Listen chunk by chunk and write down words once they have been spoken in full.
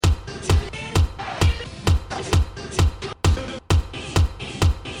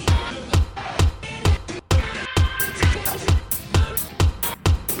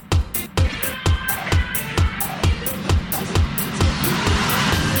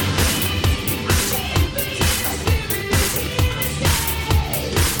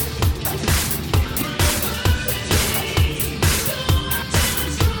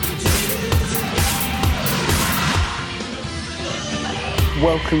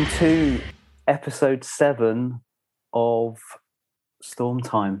Welcome to episode 7 of Storm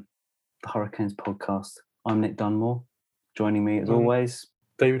Time, the Hurricanes podcast. I'm Nick Dunmore. Joining me as always,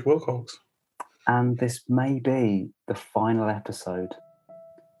 David Wilcox. And this may be the final episode.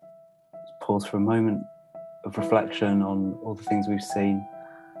 Let's pause for a moment of reflection on all the things we've seen.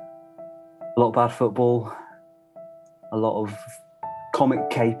 A lot of bad football, a lot of comic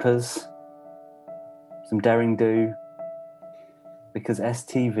capers, some daring do, because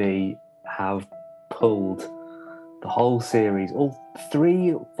STV have pulled the whole series, all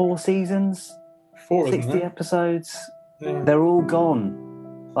 4 seasons, 60 episodes. Yeah. They're all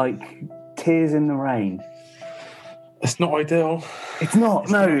gone, like tears in the rain. It's not ideal. It's not.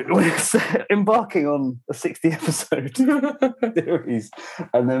 No, we're embarking on a 60-episode series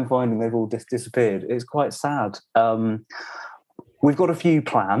and then finding they've all disappeared. It's quite sad. We've got a few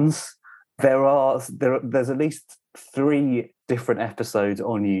plans. There's at least 3 different episodes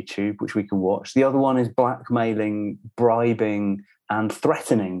on YouTube which we can watch. The other one is blackmailing, bribing, and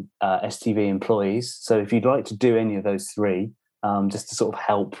threatening STV employees. So if you'd like to do any of those 3, just to sort of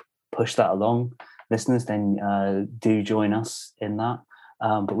help push that along, listeners, then do join us in that.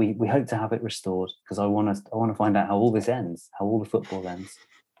 But we hope to have it restored because I want to find out how all this ends, how all the football ends.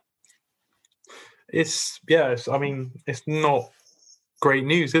 It's not great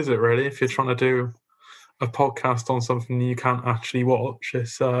news, is it? Really, if you're trying to do a podcast on something you can't actually watch,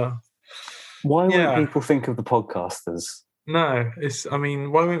 it's why won't people think of the podcasters? No,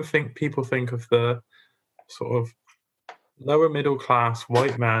 why won't people think of the sort of lower middle class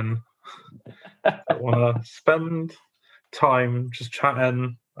white men that want to spend time just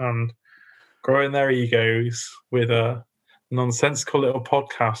chatting and growing their egos with a nonsensical little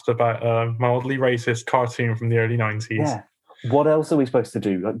podcast about a mildly racist cartoon from the early 90s. Yeah. What else are we supposed to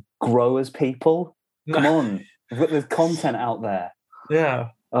do? Like, grow as people? Come on. There's content out there. Yeah.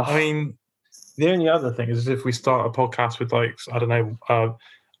 Ugh. I mean, the only other thing is if we start a podcast with, like, I don't know,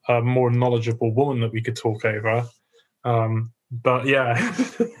 a more knowledgeable woman that we could talk over. But yeah.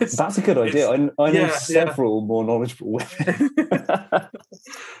 That's a good idea. I know several more knowledgeable women.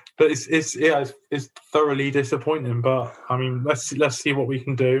 But it's thoroughly disappointing. But I mean, let's see what we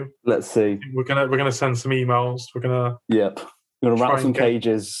can do. Let's see. We're gonna send some emails. We're gonna rattle some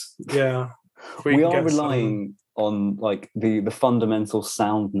cages. Yeah. We are relying on like the fundamental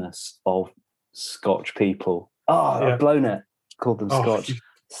soundness of Scotch people. I've blown it. Called them Scotch.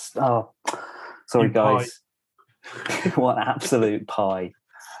 Sorry guys. What absolute pie.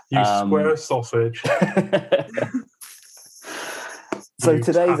 You square sausage. So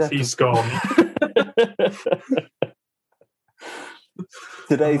today's episode.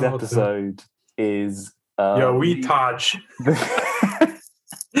 Today's episode is. We Taj.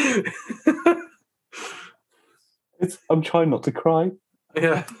 I'm trying not to cry.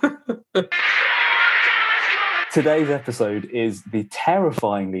 Yeah. Today's episode is the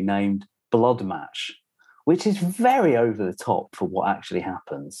terrifyingly named Blood Match, which is very over the top for what actually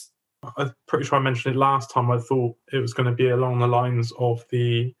happens. I'm pretty sure I mentioned it last time. I thought it was going to be along the lines of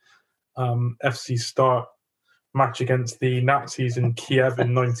the FC Start match against the Nazis in Kiev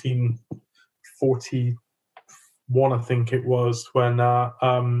in 1941, I think it was, when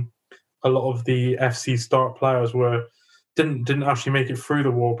a lot of the FC Start players didn't actually make it through the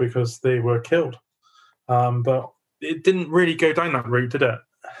war because they were killed. But it didn't really go down that route, did it?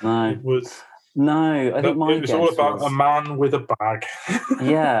 No. It was. No, I think it was all about a man with a bag.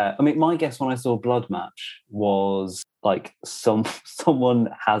 Yeah, I mean, my guess when I saw Blood Match was like someone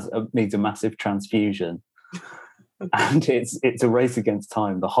needs a massive transfusion, and it's a race against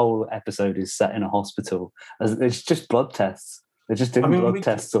time. The whole episode is set in a hospital. It's just blood tests. They're just doing blood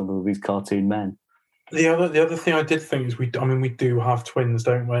tests on all these cartoon men. The other thing I did think is we do have twins,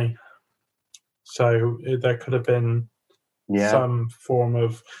 don't we? So there could have been. Yeah. Some form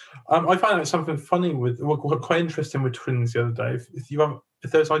of. I found out something funny quite interesting with twins the other day. If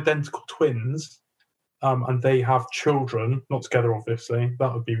there's identical twins, and they have children, not together, obviously,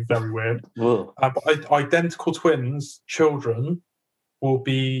 that would be very weird. But identical twins, children, will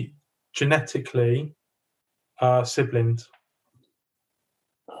be genetically siblings.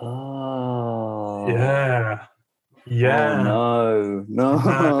 Oh. Yeah. Yeah. Oh,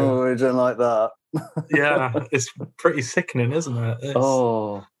 no, I don't like that. Yeah, it's pretty sickening, isn't it?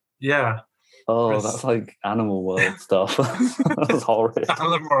 Yeah. That's like Animal World stuff. That's horrid.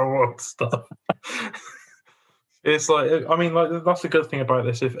 Animal World stuff. It's like, I mean, like, that's the good thing about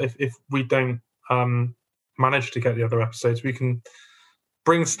this. If we don't manage to get the other episodes, we can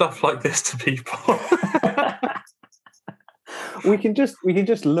bring stuff like this to people. we can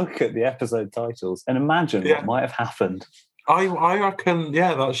just look at the episode titles and imagine what might have happened I reckon,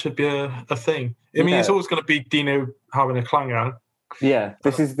 yeah, that should be a thing. I mean, it's Yeah. always going to be Dino having a clanger. Yeah,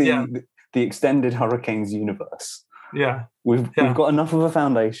 this is yeah. the extended Hurricanes universe. Yeah. We've Yeah. got enough of a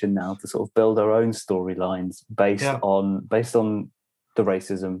foundation now to sort of build our own storylines based Yeah. on the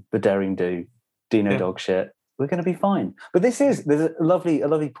racism, the daring do, Dino dog shit. We're going to be fine. But there's a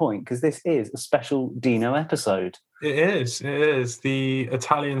lovely point, because this is a special Dino episode. It is. The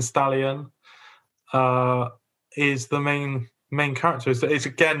Italian stallion is the main character. It's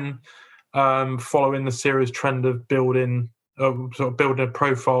again following the series trend of building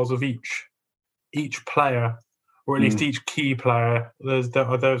profiles of each player, or at least each key player.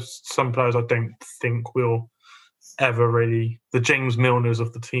 There's some players I don't think will ever really, the James Milners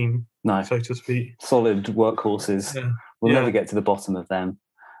of the team, so to speak. Solid workhorses. Yeah. We'll never get to the bottom of them.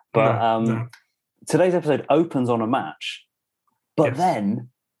 But no. Today's episode opens on a match, but then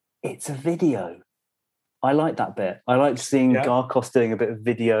it's a video. I like that bit. I like seeing Garkos doing a bit of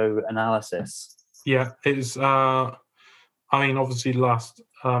video analysis. Yeah, it's. I mean, obviously, the last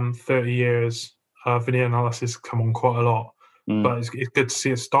 30 years, video analysis come on quite a lot, but it's good to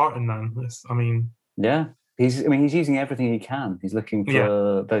see it starting then. He's using everything he can. He's looking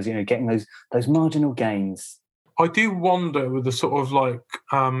for those, getting those marginal gains. I do wonder, with the sort of like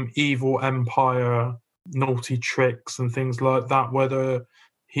evil empire, naughty tricks and things like that, whether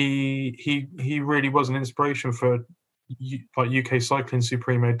he really was an inspiration for UK cycling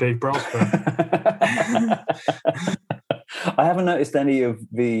supremo Dave Brailsford. I haven't noticed any of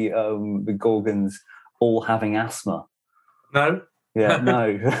the Gorgons all having asthma. No. Yeah,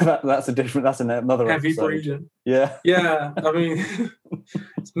 no. That's another heavy episode. breathing. Yeah. Yeah. I mean,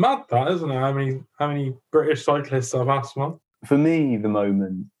 it's mad, that, isn't it? I mean, how many British cyclists have asthma? For me, the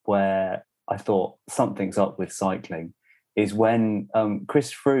moment where I thought something's up with cycling is when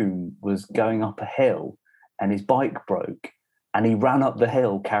Chris Froome was going up a hill and his bike broke, and he ran up the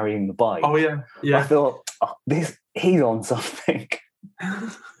hill carrying the bike. Oh yeah. I thought, he's on something.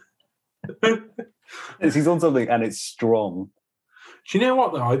 He's on something, and it's strong. Do you know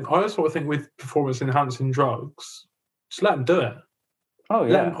what though? I sort of think with performance enhancing drugs, just let them do it. Oh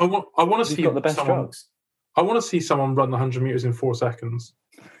yeah. I want to see got the best drugs. I want to see someone run the 100 meters in 4 seconds.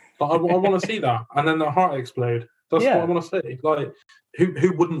 Like, I want to see that, and then their heart explode. That's what I want to see. Like,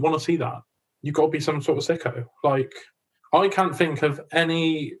 who wouldn't want to see that? You've got to be some sort of sicko. Like, I can't think of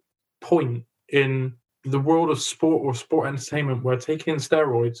any point in the world of sport or sport entertainment where taking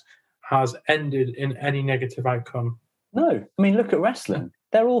steroids has ended in any negative outcome. No, I mean, look at wrestling.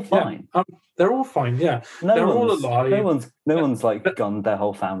 They're all fine. Yeah. They're all fine. Yeah, they're all alive. No one's like gunned their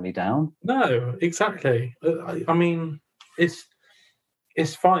whole family down. No, exactly. I mean, it's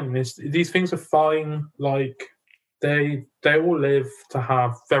fine. These things are fine. Like, they all live to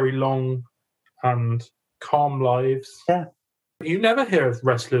have very long and calm lives. Yeah. You never hear of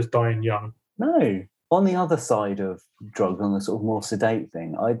wrestlers dying young. No. On the other side of drugs, on the sort of more sedate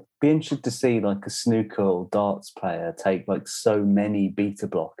thing, I'd be interested to see like a snooker or darts player take like so many beta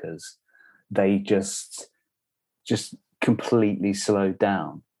blockers, they just completely slowed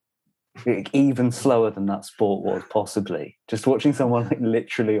down. Even slower than that sport was, possibly. Just watching someone like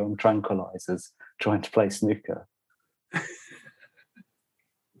literally on tranquilizers trying to play snooker.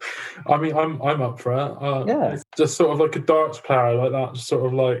 I mean, I'm up for it. It's just sort of like a darts player like that, just sort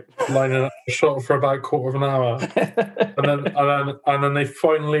of like lining up a shot for about a quarter of an hour, and then they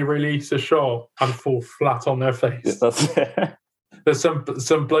finally release a shot and fall flat on their face. That's it. There's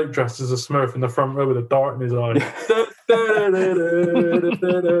some bloke dressed as a Smurf in the front row with a dart in his eye.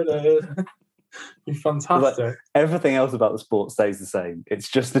 Fantastic. Like, everything else about the sport stays the same. It's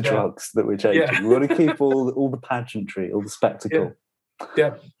just the drugs that we're changing. Yeah. We want to keep all the pageantry, all the spectacle.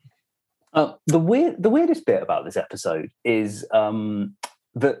 Yeah. The weirdest bit about this episode is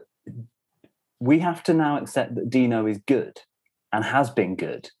that we have to now accept that Dino is good and has been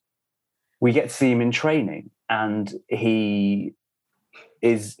good. We get to see him in training, and he's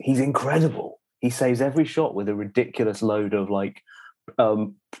incredible. He saves every shot with a ridiculous load of like.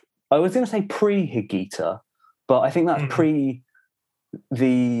 I was going to say pre-Higuita, but I think that's pre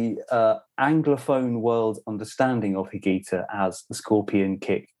the Anglophone world understanding of Higuita as the scorpion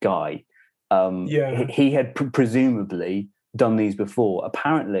kick guy. He had presumably done these before.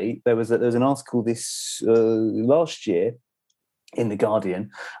 Apparently, there was an article this last year in The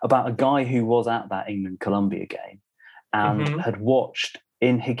Guardian about a guy who was at that England-Colombia game and had watched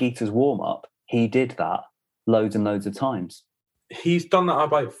in Higuita's warm-up. He did that loads and loads of times. He's done that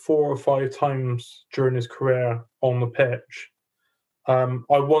about 4 or 5 times during his career on the pitch. I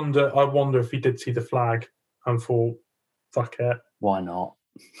wonder if he did see the flag and thought, "Fuck it, why not?"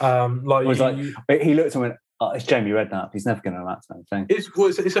 He looked and went, It's Jamie Redknapp. He's never going to amount to anything. It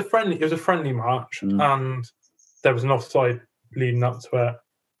was a friendly match, and there was an offside leading up to it.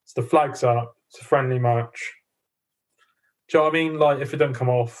 So the flag's up. It's a friendly match. Do you know what I mean? Like, if it don't come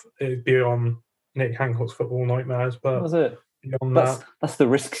off, it'd be on Nick Hancock's Football Nightmares. But was it? Beyond that's the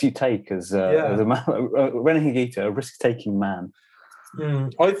risks you take as a man. René Higuita, a risk-taking man.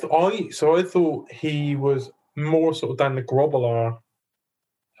 I thought he was more sort of down the Grobbelaar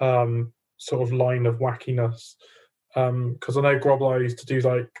sort of line of wackiness, because I know Grobbelaar used to do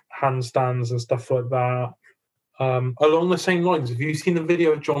like handstands and stuff like that. Along the same lines, have you seen the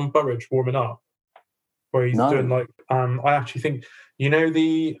video of John Burridge warming up, where he's doing like? I actually think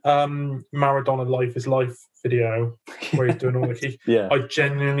the Maradona Life is Life video where he's doing all the key. Yeah, I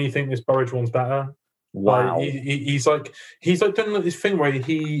genuinely think this Burridge one's better. Wow, like, he's like doing like this thing where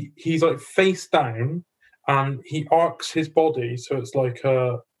he's like face down and he arcs his body so it's like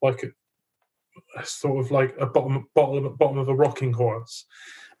a sort of like a bottom of a rocking horse,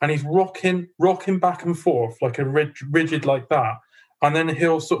 and he's rocking back and forth like a rigid like that, and then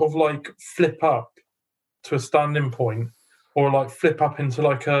he'll sort of like flip up to a standing point, or like flip up into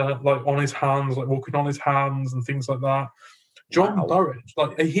like on his hands, like walking on his hands and things like that. John Burridge,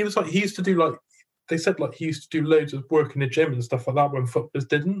 like he used to do like, they said like he used to do loads of work in the gym and stuff like that when footballers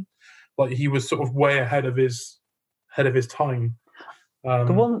didn't. Like he was sort of way ahead of his time.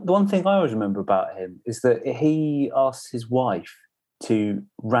 The one thing I always remember about him is that he asked his wife to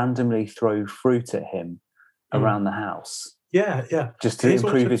randomly throw fruit at him around the house. Yeah. Just to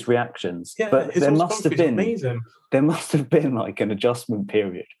improve his reactions. Yeah, but there must have been amazing. There must have been like an adjustment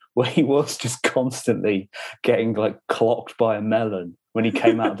period where he was just constantly getting like clocked by a melon when he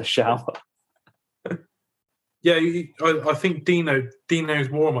came out of the shower. Yeah, I think Dino's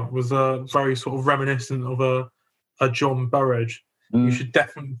warm up was very sort of reminiscent of a John Burridge. You should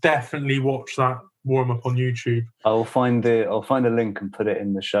definitely watch that warm up on YouTube. I'll find a link and put it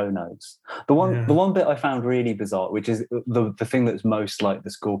in the show notes. The one bit I found really bizarre, which is the thing that's most like the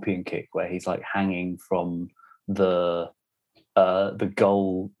scorpion kick, where he's like hanging from the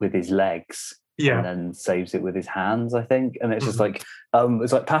goal with his legs. Yeah. And then saves it with his hands, I think. And it's just like,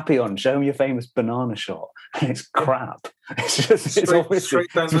 it's like, Papillon, show me your famous banana shot. And it's crap. It's just,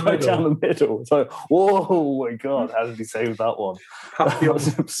 straight down the middle. It's like, whoa, my God, how did he save that one?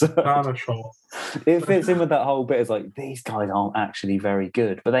 Papillon's banana shot. It fits in with that whole bit. It's like, these guys aren't actually very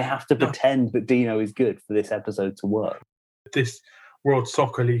good, but they have to pretend that Dino is good for this episode to work. This World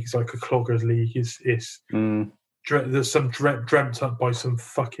Soccer League is like a cloggers league. There's some dreamt up by some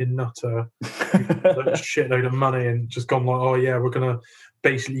fucking nutter a shitload of money and just gone like, oh yeah, we're gonna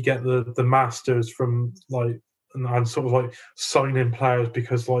basically get the masters from like and sort of like signing players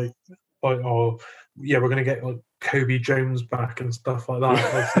because like oh yeah, we're gonna get like Kobe Jones back and stuff like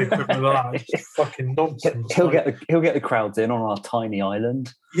that. Like the equivalent of that. It's just fucking nonsense. He'll get the crowds in on our tiny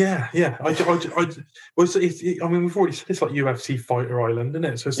island. Yeah. I mean, we've already said it's like UFC Fighter Island, isn't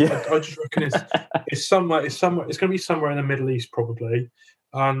it? So I just reckon it's somewhere. It's going to be somewhere in the Middle East probably.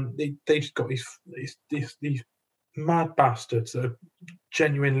 They just got these mad bastards that are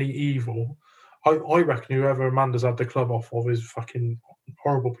genuinely evil. I reckon whoever Amanda's had the club off of is a fucking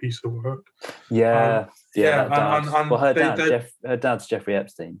horrible piece of work. Yeah. And her dad's Jeffrey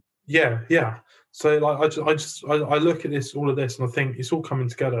Epstein. Yeah. So like, I look at all of this, and I think it's all coming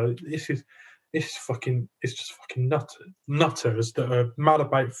together. It's just fucking nutters that are mad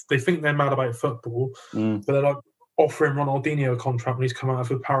about. They think they're mad about football, but they're like offering Ronaldinho a contract when he's come out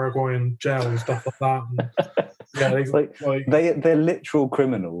of a Paraguayan jail and stuff like that. And, they're literal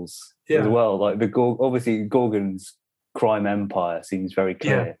criminals as well. Like obviously Gorgon's crime empire seems very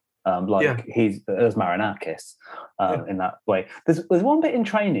clear. He's as Marinakis in that way. There's one bit in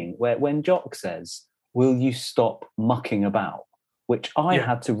training where when Jock says, "Will you stop mucking about?" which I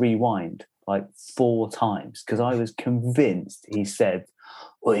had to rewind like 4 times because I was convinced he said,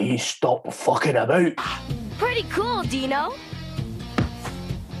 "Will you stop fucking about?" Pretty cool, Dino.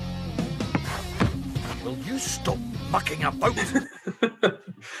 Will you stop mucking about?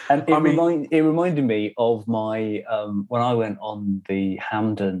 And it reminded me of my when I went on the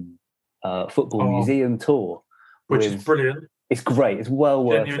Hampden Football Museum tour, which is brilliant. It's great. It's well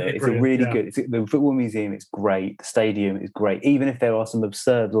worth it. It's a really good. The Football Museum. It's great. The stadium is great. Even if there are some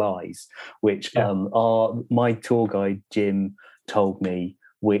absurd lies, which are my tour guide Jim told me,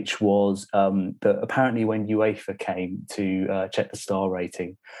 which was that apparently when UEFA came to check the star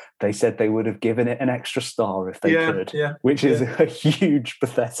rating, they said they would have given it an extra star if they could, which is a huge,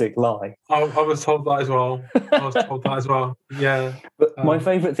 pathetic lie. I was told that as well. Yeah. But my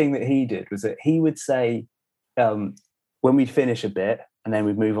favourite thing that he did was that he would say, when we'd finish a bit and then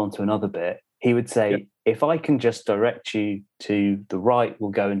we'd move on to another bit, he would say, if I can just direct you to the right,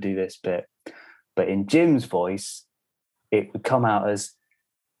 we'll go and do this bit. But in Jim's voice, it would come out as,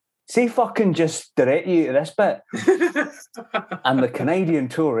 see if I can just direct you to this bit. And the Canadian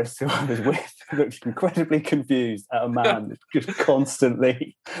tourists who I was with looked incredibly confused at a man just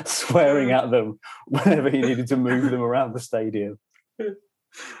constantly swearing at them whenever he needed to move them around the stadium.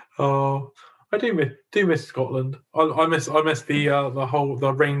 Oh, I do miss Scotland. I miss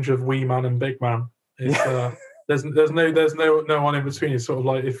the range of wee man and big man. It's, there's no one in between. It's sort of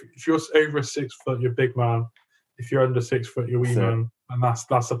like if you're over 6 foot, you're big man. If you're under 6 foot, you're wee man, and that's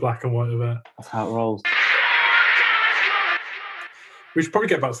the black and white of it. That's how it rolls. We should probably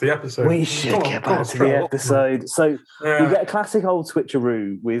get back to the episode. We should get back to the episode. So we get a classic old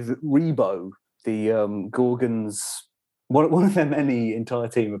switcheroo with Rebo, the Gorgons. One of their many entire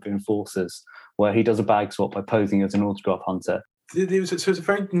team of enforcers, where he does a bag swap by posing as an autograph hunter. So it's a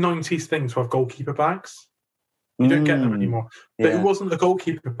very 90s thing to have goalkeeper bags. You don't get them anymore. But it wasn't a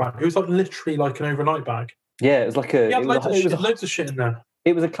goalkeeper bag. It was like literally like an overnight bag. Yeah, it was like a... loads of shit in there.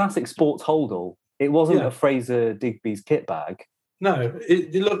 It was a classic sports holdall. It wasn't a Fraser Digby's kit bag. No,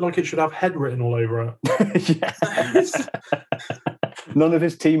 it looked like it should have head written all over it. None of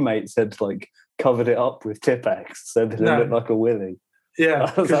his teammates had covered it up with Tipp-Ex, so that it looked like a willy.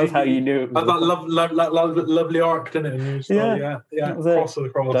 Yeah, that's how you knew it was. That lovely arc, didn't it? And you just cross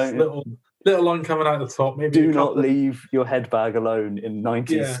across, little line coming out the top. Maybe do not leave your head bag alone in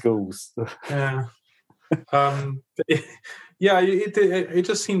 90s schools. Yeah. It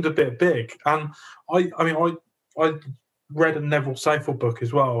just seemed a bit big, and I read a Neville Southall book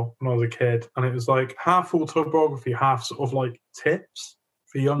as well when I was a kid, and it was like half autobiography, half sort of like tips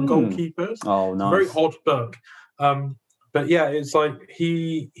for young goalkeepers. Oh, nice! Very odd book, but yeah, it's like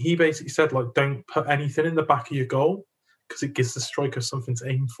he basically said like don't put anything in the back of your goal because it gives the striker something to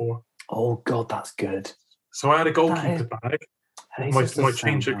aim for. Oh God, that's good. So I had a goalkeeper bag. My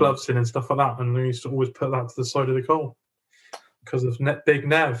change of gloves in and stuff like that, and I used to always put that to the side of the goal because of Big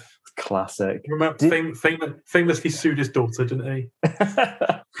Nev. Classic. Remember, famously sued his daughter, didn't he?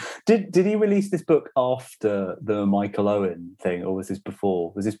 Did he release this book after the Michael Owen thing, or was this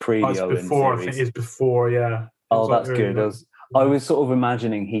before? Was this pre the Owen before, series? I think it's before, yeah. Oh, that's good. I was sort of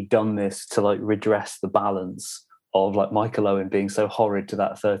imagining he'd done this to redress the balance of Michael Owen being so horrid to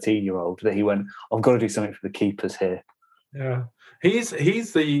that 13-year-old that he went, I've got to do something for the keepers here. Yeah. He's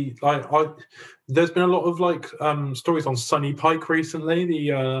the there's been a lot of stories on Sonny Pike recently. He's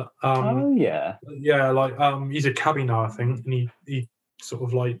a cabbie now, I think, and he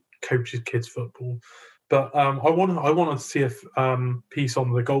sort of coaches kids football. But I want to see a piece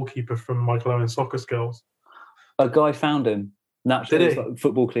on the goalkeeper from Michael Owen's Soccer Skills. A guy found him naturally.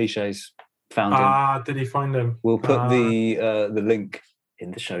 Football cliches found him. Did he find him? We'll put the link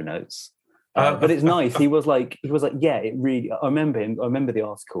in the show notes. But it's nice. He was like, yeah, it really. I remember him. I remember the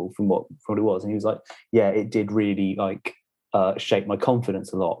article from what it was, and he was like, yeah, it did really shape my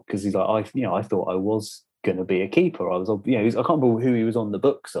confidence a lot because he's like, I thought I was going to be a keeper. I was, I can't remember who he was on the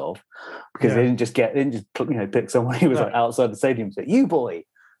books of because they didn't just pick someone who was outside the stadium and say, you boy,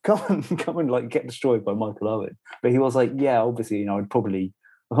 come and get destroyed by Michael Owen. But he was like, yeah, obviously, I'd probably.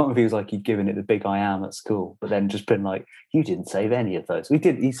 I don't know if he was he'd given it the big I am at school, but then just been you didn't save any of those.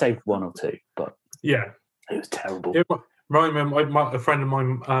 He saved one or two, but yeah, it was terrible. A friend of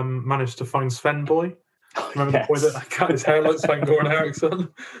mine managed to find Sven Boy. Remember the boy that cut his hair like Sven-Goran Eriksson?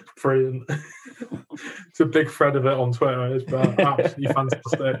 Brilliant. It's a big thread of it on Twitter. It's absolutely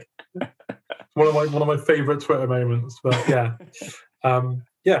fantastic. One of my favourite Twitter moments. But yeah,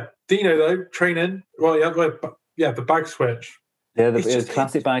 Dino though training. Well, the bag switch. Yeah, the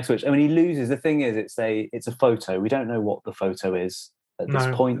classic bag switch. I mean, he loses. The thing is, it's a photo. We don't know what the photo is at this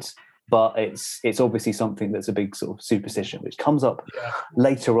point, but it's obviously something that's a big sort of superstition, which comes up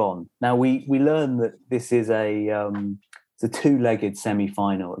later on. Now we learn that this is it's a two-legged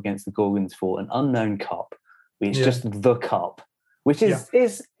semi-final against the Gorgons for an unknown cup. It's just the cup, which is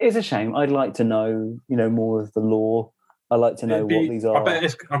a shame. I'd like to know more of the lore. I'd like to know what these are. I bet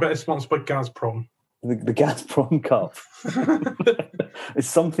it's sponsored by Gazprom. The Gazprom Cup. It's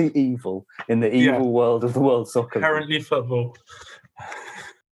something evil in the evil world of the World Soccer League. Apparently football.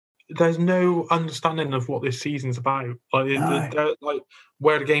 There's no understanding of what this season's about.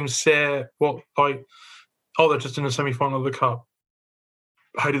 Where the games sit, they're just in the semi-final of the cup.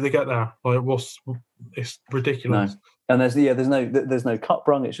 How did they get there? It's ridiculous. No. And there's no cup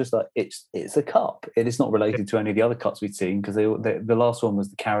rung. It's just it's a cup. It is not related to any of the other cups we've seen because the last one was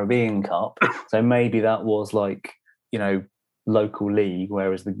the Caribbean Cup. So maybe that was local league,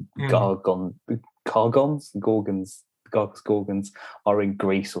 whereas the Gorgons Gargles Gorgons are in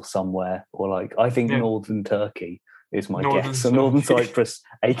Greece or somewhere, or like I think northern Turkey is my guess. So Northern Cyprus,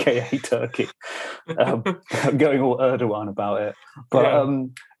 aka Turkey. I'm going all Erdogan about it, but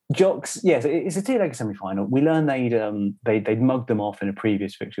Jocks, yes, it's a two-leg semi-final. We learned they'd mugged them off in a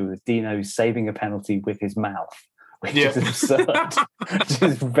previous fixture with Dino saving a penalty with his mouth, which is absurd. Which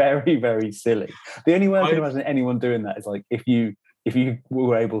is very, very silly. The only way I can imagine anyone doing that is like if you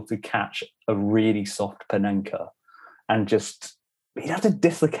were able to catch a really soft Panenka and just you'd have to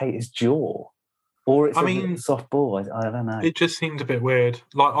dislocate his jaw. Or it's a soft ball. I don't know. It just seemed a bit weird.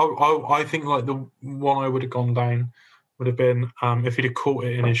 Like I think like the one I would have gone down would have been if he'd have caught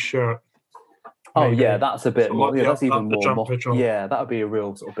it in his shirt. Oh yeah, that's a bit more. Like that's even more. Yeah, that would be a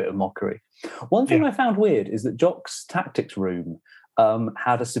real sort of bit of mockery. One thing I found weird is that Jock's tactics room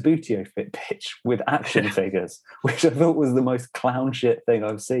had a Subbuteo fit pitch with action figures, which I thought was the most clown shit thing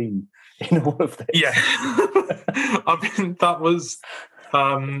I've seen in all of this. Yeah, I mean that was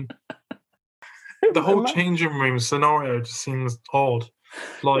the whole changing room scenario just seems odd.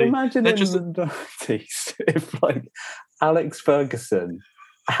 Like imagine in the 90s if like Alex Ferguson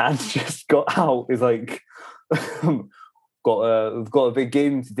had just got out, is like we've got a big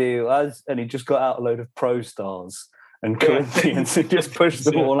game to do, lads, and he just got out a load of pro stars and Corinthians and just pushed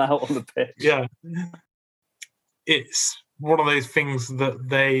them all out on the pitch. Yeah, it's one of those things that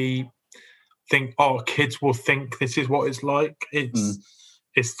they think, kids will think this is what it's like.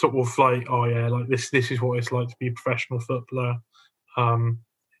 It's sort of like, like this is what it's like to be a professional footballer. Like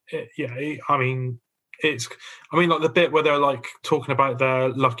the bit where they're like talking about their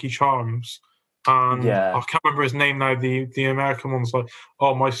Lucky Charms, and I can't remember his name now. The American one's like,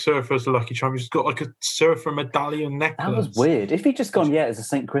 my surfer's a Lucky Charm. He's got like a surfer medallion necklace. That was weird. If he just gone, it's a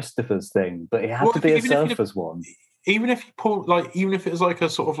St. Christopher's thing, but it had to be a surfer's one. Even if he pulled even if it was like a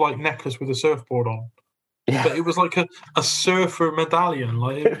sort of like necklace with a surfboard on. Yeah. But it was like a surfer medallion.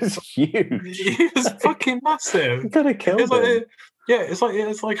 Like it was huge. It was fucking massive. It could have killed him. It's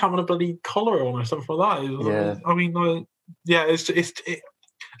like having a bloody collar on or something like that.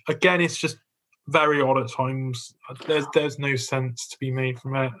 It's just very odd at times. There's no sense to be made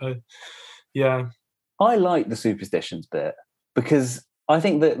from it. I like the superstitions bit because I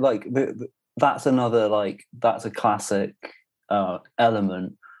think that like that's another that's a classic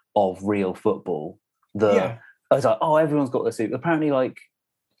element of real football. I was like, everyone's got this. Apparently, like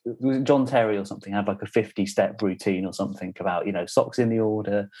was it John Terry or something had like a 50-step routine or something about socks in the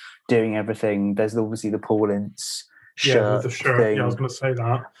order, doing everything. There's obviously the Paul Ince shirt. With the shirt. Thing. Yeah, I was going to say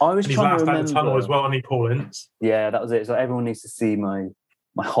that. I was trying to remember. Out the tunnel as well, and he Paul Ince. Yeah, that was it. So everyone needs to see my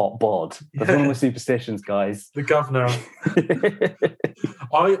hot bod. That's one of my superstitions, guys. The governor.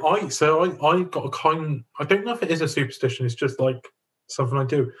 I got a kind. I don't know if it is a superstition. It's just like something I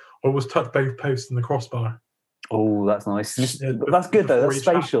do. I always touch both posts in the crossbar. Oh, that's nice. That's good though. That's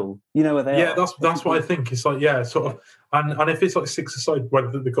spatial. You know where they are. Yeah, that's what I think. It's like sort of, and if it's like six aside,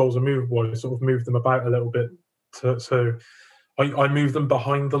 whether the goals are movable, I sort of move them about a little bit. So I move them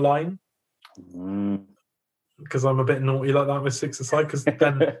behind the line because I'm a bit naughty like that with six aside. Because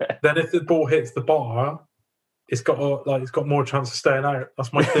then if the ball hits the bar, it's got more chance of staying out.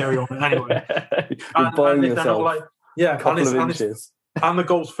 That's my theory on it anyway. You're buying yourself a couple of inches. And the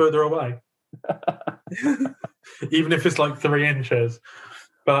goal's further away. Even if it's like 3 inches.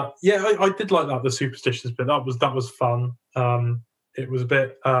 But I did like that, the superstitious bit. That was fun. It was a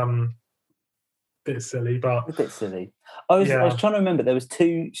bit silly, but a bit silly. I was trying to remember, there was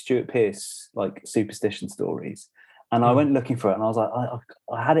 2 Stuart Pearce like superstition stories, and I went looking for it, and I was like,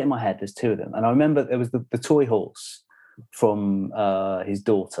 I had it in my head. There's 2 of them, and I remember there was the toy horse from his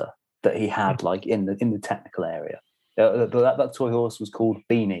daughter that he had like in the technical area. That toy horse was called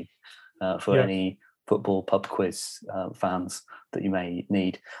Beanie for any football pub quiz fans that you may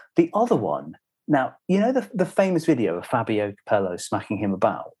need. The other one, now, the famous video of Fabio Capello smacking him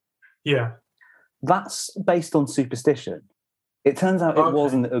about? Yeah. That's based on superstition. It turns out it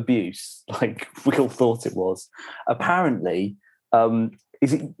wasn't abuse like we all thought it was. Apparently, they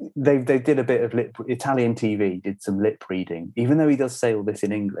did a bit of Italian TV did some lip reading, even though he does say all this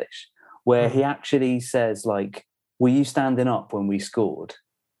in English, where he actually says like, were you standing up when we scored?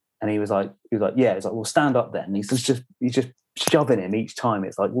 And he was like, yeah. He's like, well, stand up then. And he's just shoving him each time.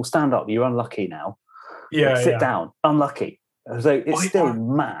 It's like, well, stand up. You're unlucky now. Yeah. Sit down. Unlucky. So it's still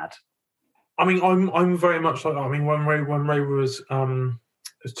mad. I mean, I'm very much like that. I mean, when Ray was it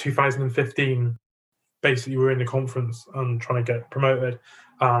was 2015. Basically, we were in the conference and trying to get promoted,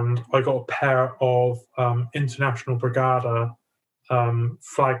 and I got a pair of International Brigada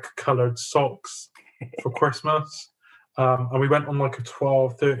flag-coloured socks for Christmas. And we went on like a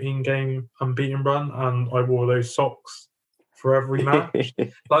 12, 13 game unbeaten run, and I wore those socks for every match.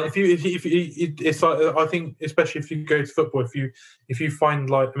 Like if you, it's like, I think especially if you go to football, if you find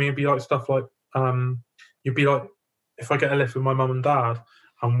like, I mean, it'd be like stuff like, you'd be like, if I get a lift with my mum and dad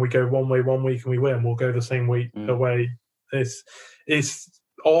and we go one way one week and we win, we'll go the same week away. It's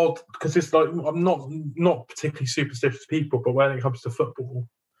odd because it's like, I'm not particularly superstitious people, but when it comes to football,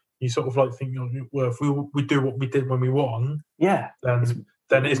 you sort of like think, well, if we do what we did when we won,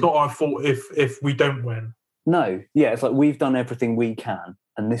 then it's not our fault if we don't win. No, it's like we've done everything we can,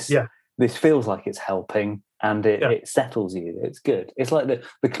 and this feels like it's helping, and it settles you. It's good. It's like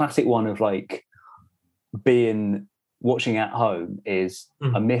the classic one of like watching at home is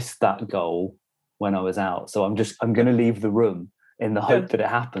I missed that goal when I was out, so I'm going to leave the room in the hope that it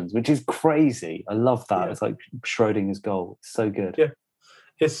happens, which is crazy. I love that. It's like Schrodinger's goal. It's so good. I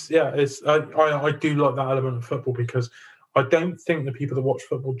do like that element of football because I don't think the people that watch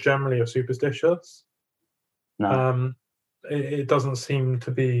football generally are superstitious. No. It doesn't seem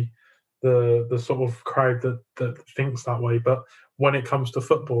to be the sort of crowd that thinks that way. But when it comes to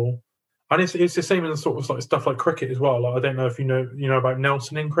football, and it's the same in sort of like stuff like cricket as well. Like I don't know if you know about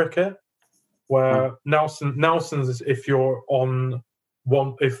Nelson in cricket, where Nelson's is if you're on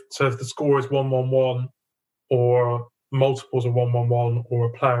one, if the score is 1-1-1 or multiples of 1-1-1 or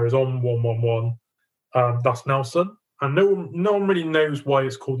a player is on 1-1-1, that's Nelson. And no one really knows why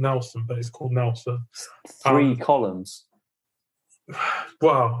it's called Nelson, but it's called Nelson. 3 columns.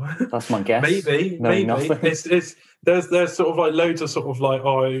 Well, that's my guess. Maybe. It's there's sort of like loads of sort of like,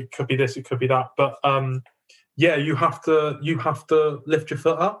 oh, it could be this, it could be that, but you have to lift your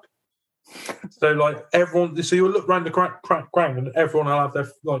foot up. So like everyone, so you'll look around the ground and everyone will have their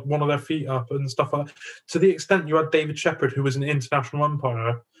like one of their feet up and stuff like that. To the extent you had David Shepherd, who was an international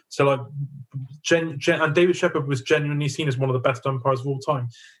umpire. So like, and David Shepherd was genuinely seen as one of the best umpires of all time.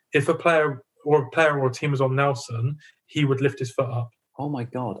 If a player or a team was on Nelson, he would lift his foot up. Oh my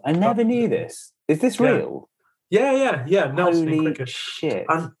God! I never knew this. Is this real? Yeah. Nelson Holy in cricket. Shit!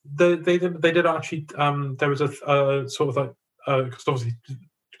 And they did actually. There was a sort of like because obviously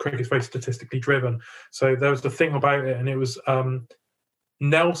cricket's very statistically driven. So there was the thing about it, and it was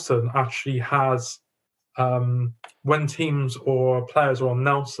Nelson actually has. When teams or players are on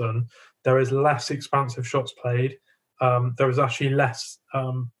Nelson, there is less expansive shots played. There is actually less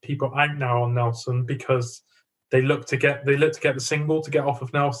people out now on Nelson because they look to get the single to get off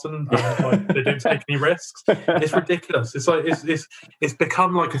of Nelson. And, like, they don't take any risks. It's ridiculous. It's like it's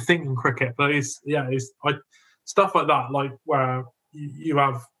become like a thing in cricket. But it's stuff like that, like where you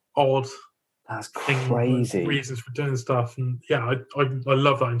have odd. That's crazy reasons for doing stuff, and I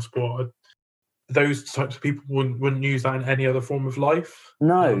love that in sport. Those types of people wouldn't use that in any other form of life.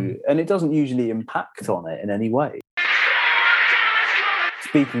 No, and it doesn't usually impact on it in any way.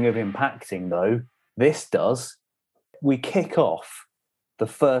 Speaking of impacting, though, this does. We kick off the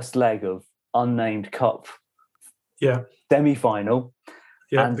first leg of Unnamed Cup semi-final.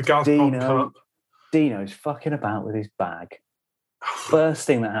 Yeah, and the Gazprom Cup. Dino's fucking about with his bag. First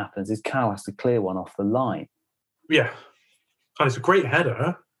thing that happens is Cal has to clear one off the line. Yeah, and it's a great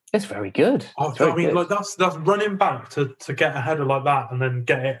header. It's very good. Oh, I mean, like that's running back to get a header like that and then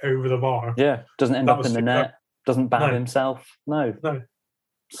get it over the bar. Yeah, doesn't end up in the net. Doesn't bab himself. No.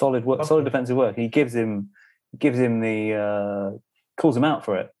 Solid work. Solid defensive work. He gives him the calls him out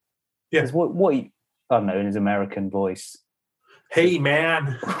for it. Yeah. What he, I don't know, in his American voice. Hey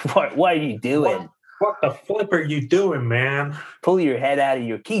man, what are you doing? What the flip are you doing, man? Pull your head out of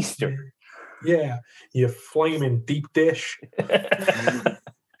your keister. Yeah, you flaming deep dish.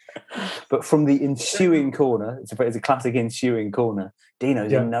 But from the ensuing corner, it's a classic ensuing corner.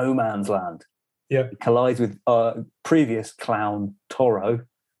 Dino's in no man's land. Yeah, he collides with previous clown Toro.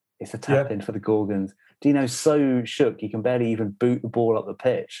 It's a tap in for the Gorgons. Dino's so shook he can barely even boot the ball up the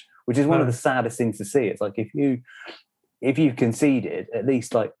pitch, which is one of the saddest things to see. It's like if you've conceded, at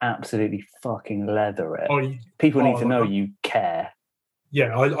least like absolutely fucking leather it. People need to know you care.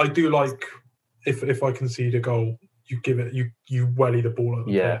 Yeah, I do like if I concede a goal, you give it, you welly the ball at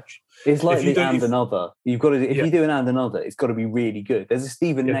the pitch. It's like the and another. You've got to you do an and another, it's got to be really good. There's a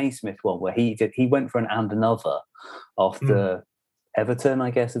Stephen Naismith one where he went for an and another after Everton,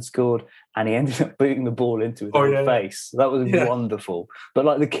 I guess, had scored, and he ended up booting the ball into his own face. That was wonderful. But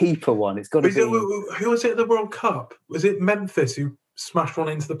like the keeper one, it's got to be. Who was it at the World Cup? Was it Memphis who smashed one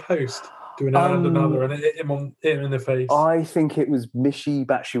into the post, doing and another, and it hit him in the face? I think it was Michy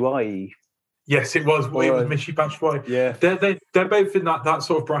Batshuayi. Yes, it was. It was Michy Batshuayi. Yeah, they're both in that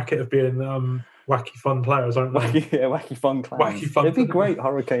sort of bracket of being wacky fun players, aren't they? Wacky fun clowns. Wacky fun. It'd be great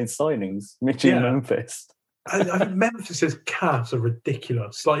Hurricane signings, Michy and Memphis. I think Memphis's calves are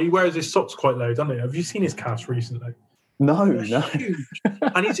ridiculous. Like he wears his socks quite low, doesn't he? Have you seen his calves recently? No, They're no. huge.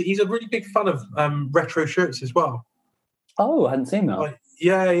 And he's a really big fan of retro shirts as well. Oh, I hadn't seen that. Like,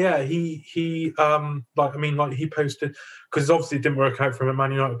 yeah. He he posted, because obviously it didn't work out for him at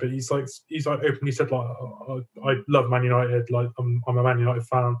Man United, but he's like openly said like, I love Man United, like I'm a Man United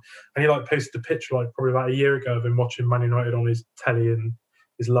fan, and he like posted a picture like probably about a year ago of him watching Man United on his telly in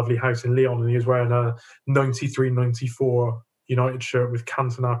his lovely house in Lyon, and he was wearing a 93-94 United shirt with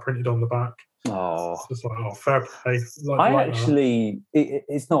Cantona printed on the back. Oh, It's like, fair play.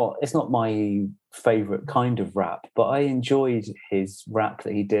 it's not my favourite kind of rap, but I enjoyed his rap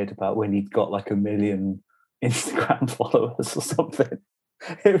that he did about when he'd got like 1 million Instagram followers or something.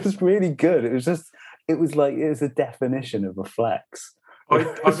 It was really good. It was a definition of a flex. I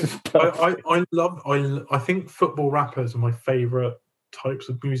think football rappers are my favourite types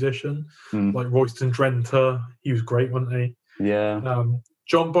of musician. Like Royston Drenthe, he was great, wasn't he? Yeah.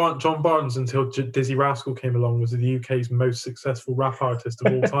 John Barnes, until Dizzy Rascal came along, was the UK's most successful rap artist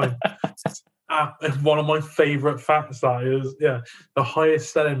of all time. One of my favourite facts that is, the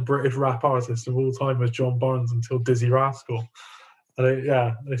highest selling British rap artist of all time was John Barnes until Dizzy Rascal. And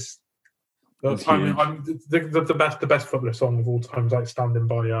the best footballer song of all time is Outstanding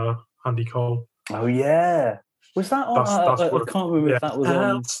by Andy Cole. Oh yeah, was that on? I can't remember if that was on.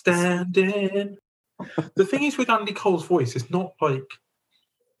 Outstanding. The thing is with Andy Cole's voice, it's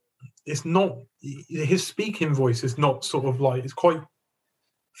not his speaking voice is not sort of like, it's quite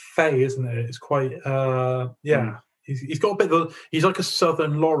fey, isn't it? It's quite he's got a bit of he's like a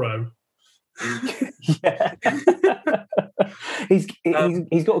southern Loro. Yeah. he's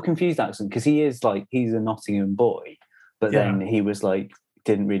got a confused accent because he's a Nottingham boy, but then he was like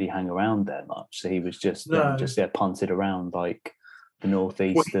didn't really hang around there much, so he was just punted around like the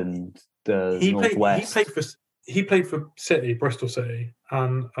northeast and the northwest. He played for City, Bristol City,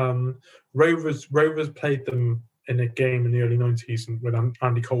 and Rovers played them in a game in the early 90s when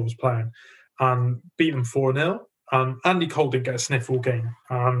Andy Cole was playing, and beat them 4-0. Andy Cole didn't get a sniff all game.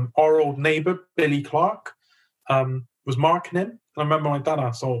 Our old neighbour, Billy Clark, was marking him. And I remember my dad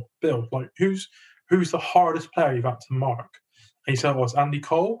asked, Bill, like, who's the hardest player you've had to mark? And he said, it's Andy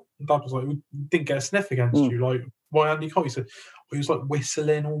Cole. And Dad was like, we didn't get a sniff against you. Like, why Andy Cole? He said, he was like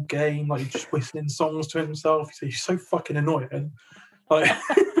whistling all game, like just whistling songs to himself. He said, he's so fucking annoying. Like,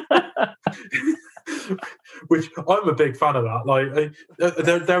 which I'm a big fan of that. Like,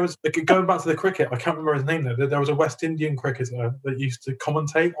 there was, going back to the cricket, I can't remember his name though. There was a West Indian cricketer that used to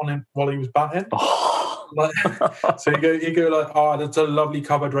commentate on him while he was batting. Like, so you go like, that's a lovely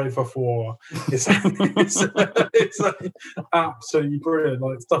cover drive for 4. It's like absolutely brilliant,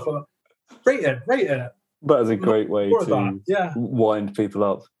 like stuff like that. Rate it. That is a great way to wind people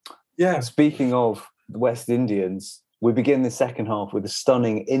up. Yeah. Speaking of the West Indians, we begin the second half with a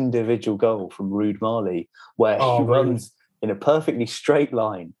stunning individual goal from Ruud Marley, where he runs in a perfectly straight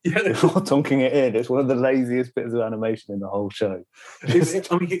line before dunking it in. It's one of the laziest bits of animation in the whole show. He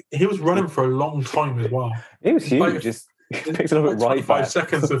was running for a long time as well. He was huge. Like, just picks it up at right 5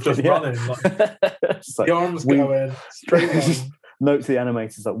 seconds of just running. Like, the arms going straight line. Note to the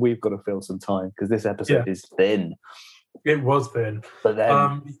animators that we've got to fill some time because this episode is thin. It was thin. But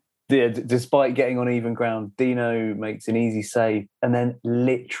then, despite getting on even ground, Dino makes an easy save and then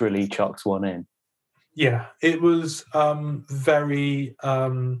literally chucks one in. Yeah, it was very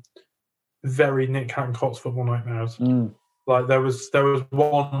Nick Hatton-Cott's Football Nightmares. Like there was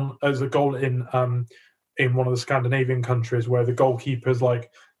one as a goal in one of the Scandinavian countries where the goalkeeper's like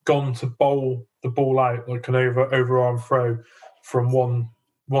gone to bowl the ball out like an overarm throw from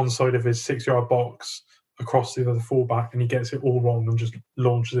one side of his 6-yard box across to the other fullback, and he gets it all wrong and just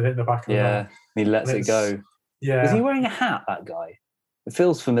launches it in the back of the net. He lets it go. Yeah. Was he wearing a hat, that guy? It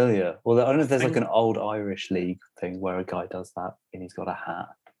feels familiar. Well, I don't know if there's like an old Irish league thing where a guy does that and he's got a hat.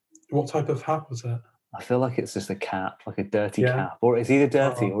 What type of hat was it? I feel like it's just a cap, like a dirty cap. Or it's either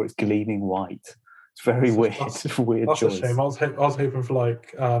dirty or it's gleaming white. It's very weird. It's a weird choice. That's a shame. I was hoping for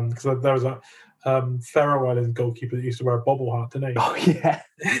like, because there was a Faroe Islands goalkeeper that used to wear a bobble hat, didn't he? Oh, yeah.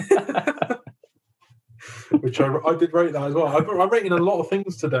 Which I did rate that as well. I'm rating a lot of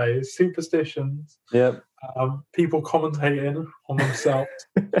things today. Superstitions. Yep. People commentating on themselves.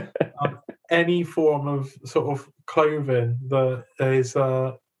 Any form of sort of clothing that is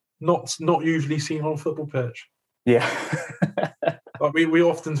not usually seen on a football pitch. Yeah. Like we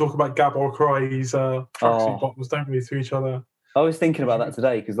often talk about Gabor Karaï's tracksuit bottoms, don't we, to each other? I was thinking about that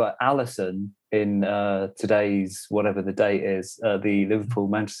today because, like, Allison in today's whatever the date is, the Liverpool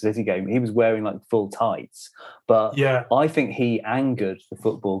Manchester City game, he was wearing like full tights. But Yeah. I think he angered the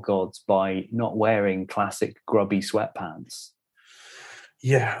football gods by not wearing classic grubby sweatpants.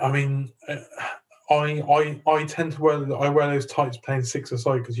 Yeah, I mean, I tend to wear those tights playing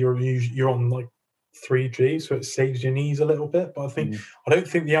six-a-side because you're on like 3G, so it saves your knees a little bit. But I don't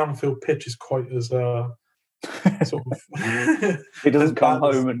think the Anfield pitch is quite as sort of. He doesn't come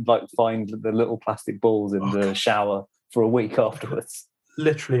home and like find the little plastic balls in the shower for a week afterwards.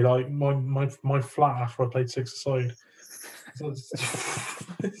 Literally, like my flat after I played six-a-side.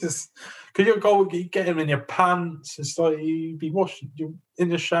 Because you get them in your pants. It's like you be washing. You're in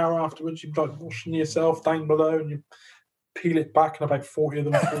the shower afterwards. You're like washing yourself down below, and you peel it back, and about 40 of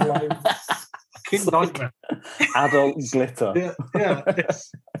them fall out. Fucking nightmare. Adult glitter. Yeah.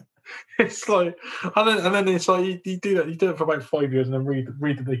 It's like, and then it's like you do that. You do it for about 5 years, and then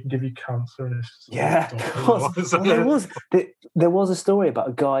read that they can give you cancer. And it's just there was a story about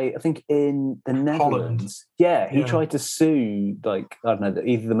a guy, I think in the Netherlands. Holland. Yeah, he tried to sue, like, I don't know,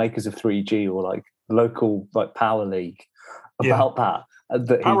 either the makers of 3G or like local like Power League about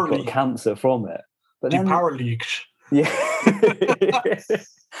that he got cancer from it. But then Power Leagues. Yeah.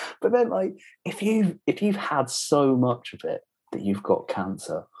 But then, like, if you've had so much of it that you've got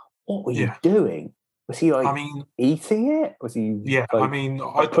cancer, what were you doing? Was he like eating it? Was he putting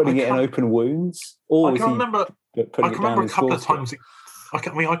it in open wounds? Or I can remember a couple of times. I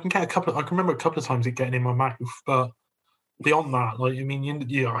can remember a couple of times it getting in my mouth, but beyond that, like, I mean,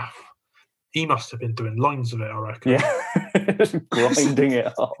 he must have been doing lines of it, I reckon. Yeah, just grinding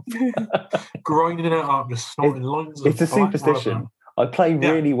it up, just snorting lines of it. It's a superstition. I play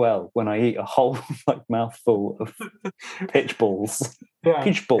really well when I eat a whole like mouthful of pitch balls.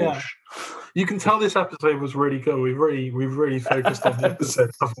 Pitch balls. Yeah. You can tell this episode was really good. We've really focused on the episode,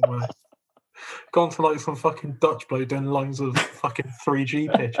 haven't we? Gone to like some fucking Dutch bloke doing lines of fucking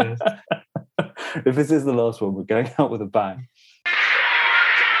 3G pitches. If this is the last one, we're going out with a bang.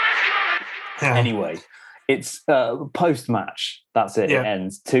 Yeah. Anyway, it's post-match. That's it. Yeah. It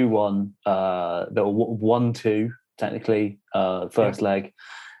ends 2-1. There were 1-2. Technically, first leg.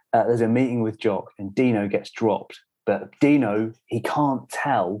 There's a meeting with Jock, and Dino gets dropped. But Dino, he can't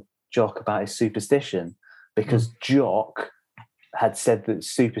tell Jock about his superstition because Jock had said that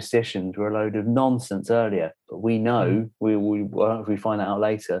superstitions were a load of nonsense earlier. But we know, we find that out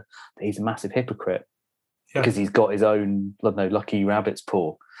later, that he's a massive hypocrite because he's got his own, I don't know, lucky rabbit's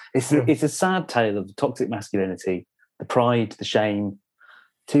paw. It's a sad tale of the toxic masculinity, the pride, the shame.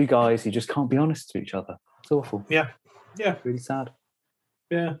 Two guys who just can't be honest to each other. It's awful. Yeah. Really sad.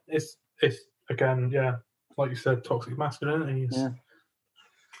 Yeah, it's again, like you said, toxic masculinity.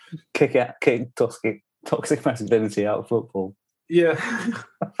 Kick toxic masculinity out of football. Yeah.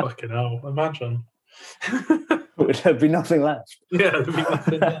 Fucking hell, imagine. There'd be nothing left. Yeah, there'd be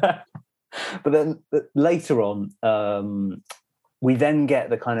nothing left. But then later on, we then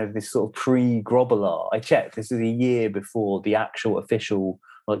get the kind of this sort of pre-Grobbelaar. I checked, this is a year before the actual official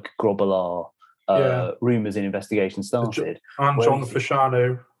like Grobbelaar rumours and investigation started. And John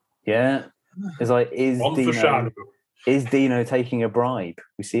Fasciano. Yeah. It's like, is Dino taking a bribe?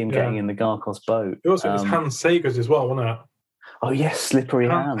 We see him getting in the Garkos boat. It was Hans Sagers as well, wasn't it? Oh, yes, Slippery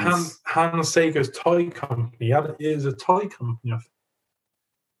Hands. Hans Sagers Tie Company. It is a tie company.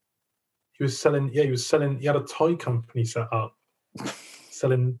 He was selling, he had a tie company set up,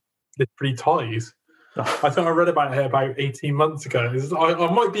 selling literally ties. I think I read about it about 18 months ago.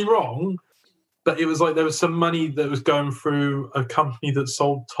 I might be wrong, but it was like there was some money that was going through a company that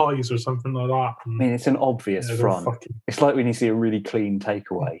sold ties or something like that. I mean, it's an obvious front. It's like when you see a really clean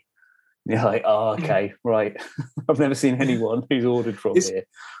takeaway. You're like, oh, okay, right. I've never seen anyone who's ordered from here.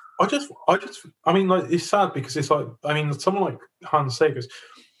 I mean, like, it's sad because it's like, I mean, someone like Hans Sagers,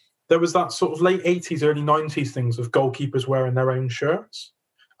 there was that sort of late 80s, early 90s things of goalkeepers wearing their own shirts.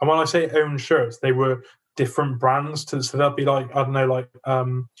 And when I say own shirts, they were different brands. So they'd be like, I don't know, like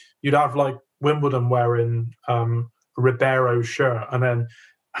you'd have like Wimbledon wearing a Ribeiro shirt, and then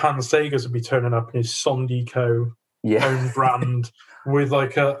Hans Sagers would be turning up in his Sondico own brand with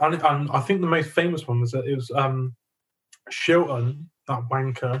like and I think the most famous one was that it was Shilton, that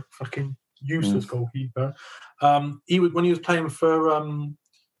wanker, fucking useless goalkeeper. When he was playing for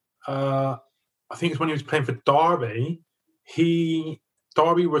I think it's when he was playing for Derby.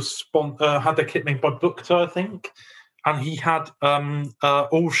 Derby was had their kit made by Bukta, I think, and he had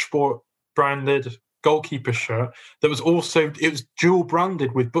All Sport branded goalkeeper shirt that was dual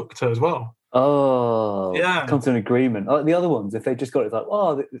branded with Bukta as well. Oh, yeah, come to an agreement. Like the other ones, if they just got it, it's like,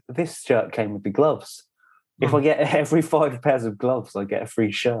 oh, this shirt came with the gloves. If I get every 5 pairs of gloves, I get a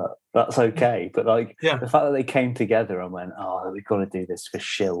free shirt. That's okay. But like Yeah. the fact that they came together and went, "Oh, we've got to do this for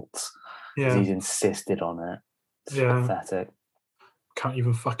Shilts," because Yeah. he's insisted on it. It's Yeah. pathetic. Can't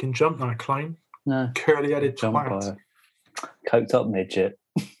even fucking jump that climb. No, Curly-headed jump by twat. a coked up midget.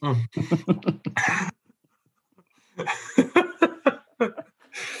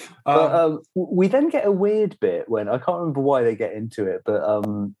 But we then get a weird bit when I can't remember why they get into it, but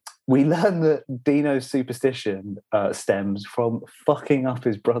we learn that Dino's superstition stems from fucking up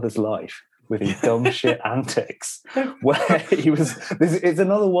his brother's life with his dumb shit antics. Where he was, it's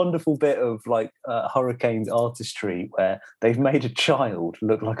another wonderful bit of like Hurricane's artistry where they've made a child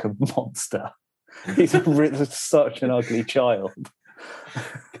look like a monster. He's such an ugly child.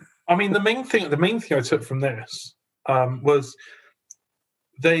 I mean, the main thing I took from this was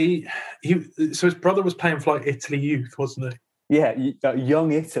so his brother was playing for like Italy youth, wasn't he? Yeah,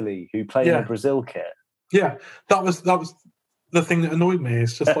 young Italy who played in a Brazil kit. Yeah, that was the thing that annoyed me.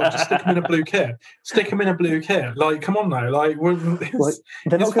 It's just like, just stick him in a blue kit. Stick him in a blue kit. Like, come on now. Like,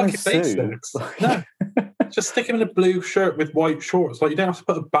 they're not going to sue. Basics. No, just stick him in a blue shirt with white shorts. Like, you don't have to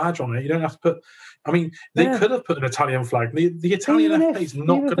put a badge on it. You don't have to put. I mean, they could have put an Italian flag. The Italian FA is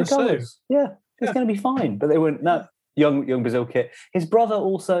not going to sue. Yeah, it's going to be fine. But they went no. Young Brazil kit. His brother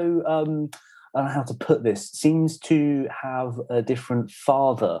also, I don't know how to put this, seems to have a different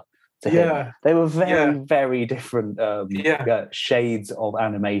father to him. They were very, very different shades of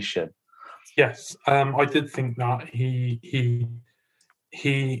animation. Yes, I did think that he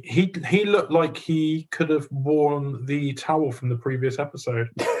looked like he could have worn the towel from the previous episode.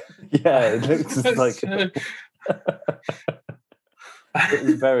 Yeah, it looks like it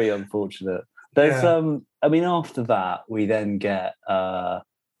was very unfortunate. There's I mean, after that, we then get a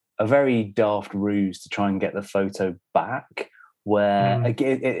very daft ruse to try and get the photo back, where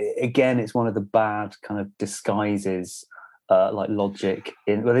again, it's one of the bad kind of disguises, like logic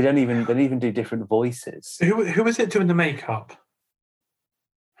in where they don't even do different voices. Who was it doing the makeup?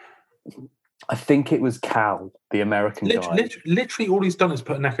 I think it was Cal, the American guy. Literally, all he's done is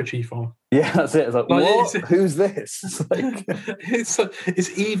put a neckerchief on. Yeah, that's it. It's like what? Who's this? It's like...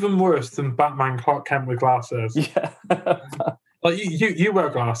 it's even worse than Batman Clark Kent with glasses. Yeah. Like you wear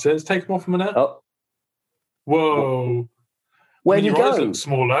glasses. Take them off a minute. Oh. Whoa. Where do you go? Eyes look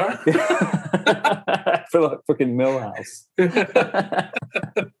smaller. I feel like fucking Millhouse.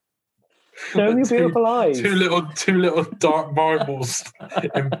 Show me beautiful eyes. Two little dark marbles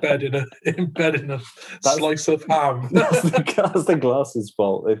embedded in a slice of ham. That's the glasses'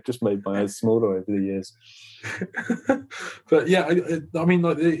 fault. They've just made my eyes smaller over the years. But yeah, I mean,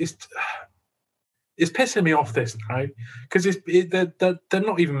 like it's pissing me off this now because they're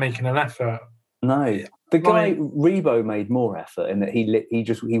not even making an effort. No, the guy Rebo made more effort in that he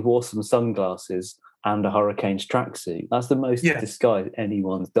wore some sunglasses and a Hurricanes tracksuit. That's the most disguise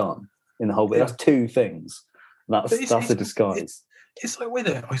anyone's done in the whole bit. That's two things. That's a disguise. It's like with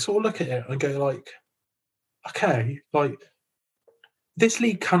it, I sort of look at it and go like, okay, like this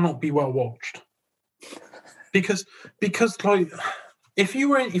league cannot be well watched because like if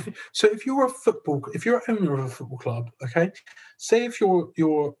you're owner of a football club, okay, say if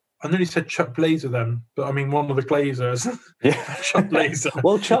you're I nearly said Chuck Blazer then, but I mean one of the Glazers. Yeah, Chuck Blazer.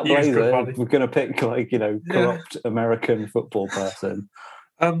 Well, Chuck Blazer, we're going to pick corrupt American football person.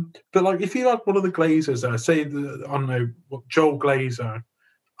 But like if you had one of the Glazers there, say Joel Glazer,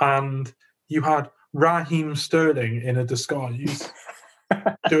 and you had Raheem Sterling in a disguise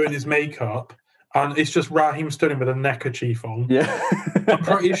doing his makeup, and it's just Raheem Sterling with a neckerchief on. Yeah, I'm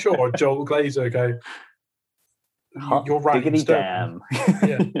pretty sure Joel Glazer go. You're Raheem Sterling.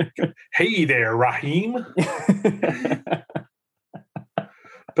 Yeah. Hey there, Raheem.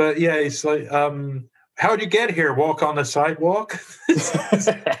 But yeah, it's like, how'd you get here? Walk on the sidewalk?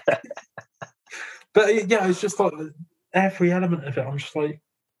 But yeah, it's just like every element of it. I'm just like,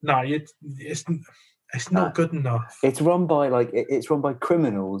 no, it's not good enough. It's run by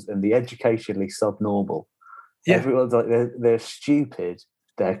criminals and the educationally subnormal. Yeah. Everyone's like they're stupid,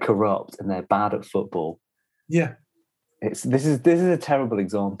 they're corrupt, and they're bad at football. Yeah. This is a terrible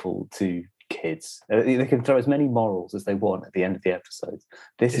example to kids. They can throw as many morals as they want at the end of the episode.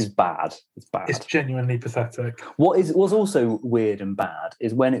 This is bad. It's bad. It's genuinely pathetic. What's also weird and bad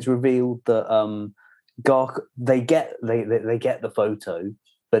is when it's revealed that Gark they get the photo,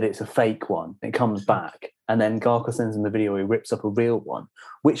 but it's a fake one. It comes back, and then Garkos sends him the video. He rips up a real one,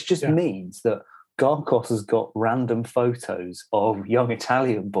 which just means that Garkos has got random photos of young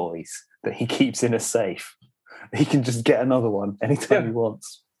Italian boys that he keeps in a safe. He can just get another one anytime he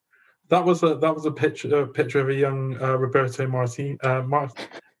wants. That was a picture of a young Roberto Martini.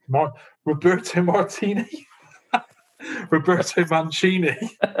 Roberto Martini. Roberto Mancini.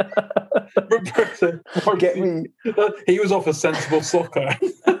 Roberto Get me, He was off a sensible soccer.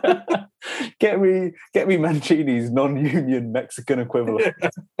 get me Mancini's non-union Mexican equivalent.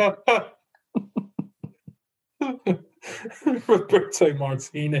 Roberto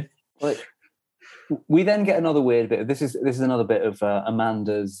Martini. Like, we then get another weird bit. This is another bit of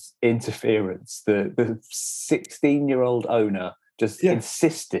Amanda's interference. The 16-year-old owner just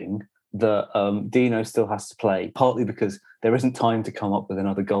insisting that Dino still has to play, partly because there isn't time to come up with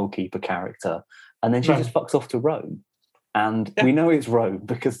another goalkeeper character, and then she just fucks off to Rome. And we know it's Rome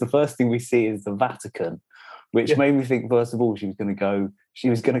because the first thing we see is the Vatican, which made me think, first of all, she was going to go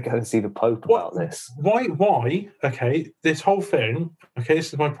and see the Pope about this. Why? Okay, this whole thing, okay,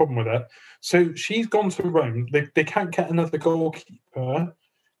 this is my problem with it. So she's gone to Rome. They can't get another goalkeeper.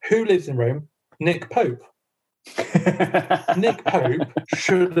 Who lives in Rome? Nick Pope. Nick Pope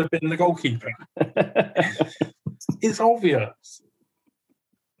should have been the goalkeeper. It's obvious.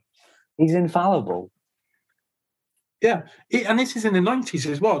 He's infallible. Yeah, and this is in the 90s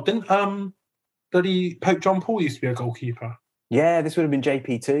as well. Didn't bloody Pope John Paul used to be a goalkeeper? Yeah, this would have been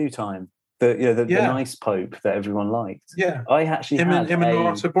JP2 time. The nice Pope that everyone liked. Yeah, I actually him and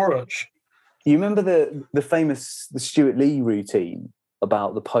Marta Boric. You remember the famous Stuart Lee routine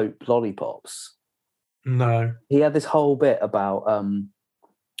about the Pope lollipops? No. He had this whole bit about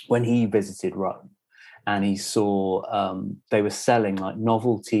when he visited Rome, and he saw they were selling like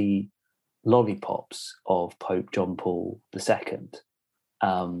novelty lollipops of Pope John Paul II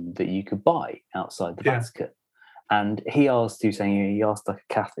that you could buy outside the Vatican. And he asked like a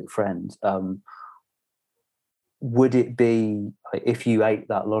Catholic friend, would it be, if you ate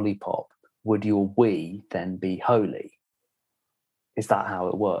that lollipop, would your wee then be holy? Is that how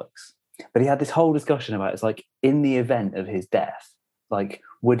it works? But he had this whole discussion about it's like, in the event of his death, like,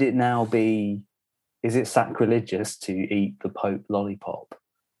 would it now be, is it sacrilegious to eat the Pope lollipop?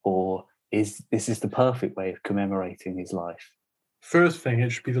 Or is this the perfect way of commemorating his life? First thing,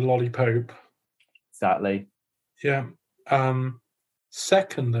 it should be the lollipop. Exactly. Yeah.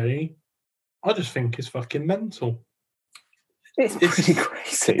 Secondly, I just think it's fucking mental. It's pretty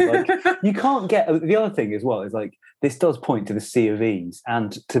crazy. Like, you can't get... The other thing as well is, like, this does point to the Sea of E's,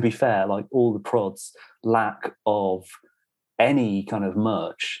 and to be fair, like, all the prods lack of any kind of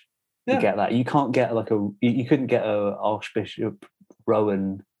merch to get that. You can't get, like, you couldn't get a Archbishop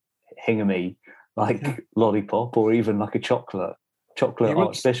Rowan Hingamy, like, lollipop, or even, like, a chocolate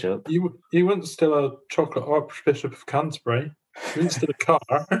Archbishop. You wouldn't steal a chocolate Archbishop of Canterbury. You wouldn't steal a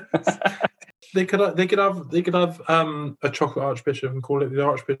car. They could have a chocolate Archbishop and call it the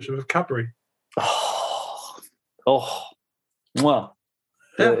Archbishop of Cadbury. Well,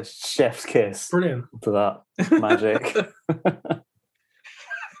 chef's kiss. Brilliant to that magic.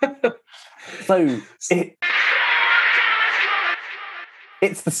 So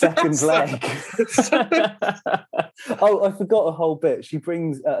it's the second leg. Oh, I forgot a whole bit.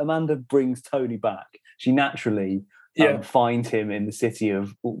 Amanda brings Tony back. She naturally finds him in the city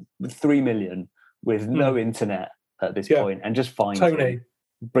of 3 million with no internet at this point, and just finds him.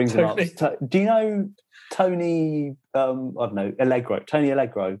 Brings him up. Do you know Tony? I don't know, Allegro. Tony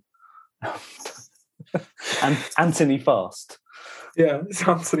Allegro. And Anthony Fast. Yeah, it's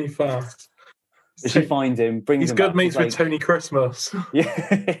Anthony Fast. She finds him, brings He's him good up. mates with Tony Christmas.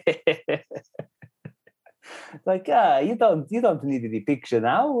 Yeah. Like, you don't need the picture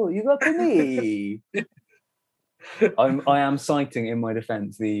now. You got me. I am citing in my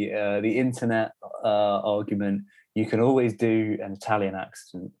defence the internet argument. You can always do an Italian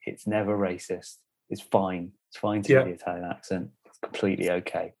accent. It's never racist. It's fine. It's fine to do the Italian accent. It's completely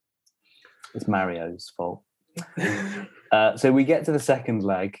okay. It's Mario's fault. So we get to the second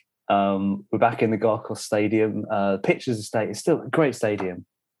leg. We're back in the Garkos Stadium. Pictures of state. It's still a great stadium.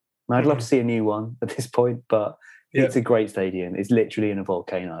 I'd love to see a new one at this point, but it's a great stadium. It's literally in a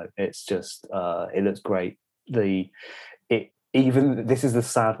volcano. It's just it looks great. Even this is the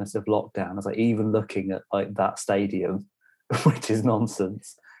sadness of lockdown. It's like, even looking at like that stadium, which is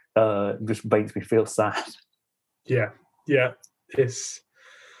nonsense, just makes me feel sad. I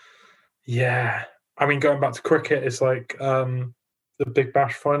mean, going back to cricket, it's like the Big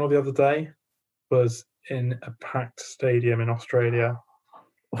Bash final the other day was in a packed stadium in Australia.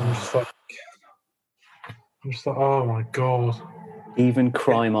 I'm just like, oh my god. Even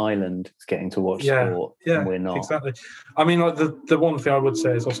Crime Island is getting to watch sport, and we're not. Exactly. I mean, like the one thing I would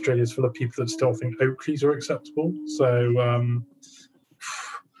say is Australia's full of people that still think Oakleys are acceptable. So,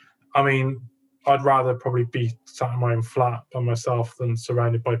 I mean, I'd rather probably be sat in my own flat by myself than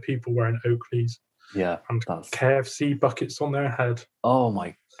surrounded by people wearing Oakleys. Yeah, and KFC buckets on their head. Oh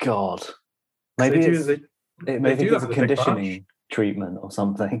my god! Maybe Maybe do it's that a with a Big Bash. conditioning treatment or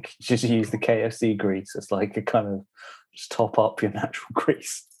something. Just use the KFC grease. It's like a kind of just top up your natural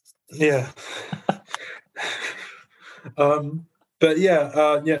grease. Yeah. But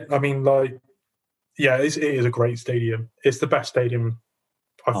yeah. I mean, like, yeah, it is a great stadium. It's the best stadium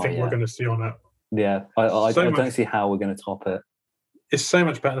I think we're going to see on it. Yeah, I So don't see how we're going to top it. It's so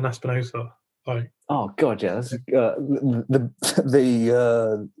much better than Espinosa. Like, oh god, yeah, that's,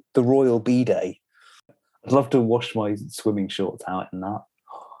 the Royal B Day. I'd love to wash my swimming shorts out in that.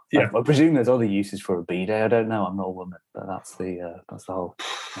 Yeah. I presume there's other uses for a B Day. I don't know. I'm not a woman, but that's the whole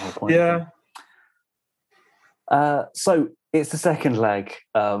point. Yeah. So it's the second leg.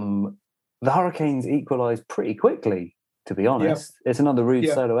 The Hurricanes equalised pretty quickly, to be honest. It's another rude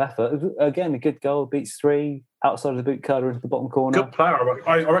solo effort. Again, a good goal, beats 3, outside of the boot cutter into the bottom corner. Good player.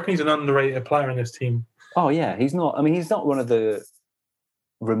 I reckon he's an underrated player in this team. Oh, yeah. He's not one of the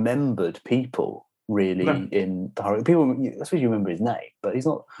remembered people, really, in the Hurricanes. People, I suppose you remember his name, but he's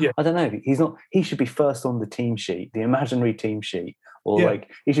not, I don't know. He's not, he should be first on the team sheet, the imaginary team sheet, or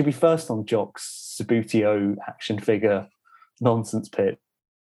like, he should be first on Jock's Sabutio action figure nonsense pit.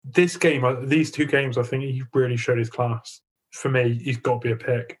 This game, these 2 games, I think he really showed his class. For me, he's got to be a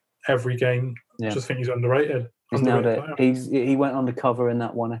pick every game. I just think he's underrated. He went undercover in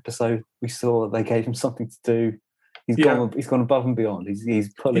that one episode. We saw they gave him something to do. He's gone above and beyond.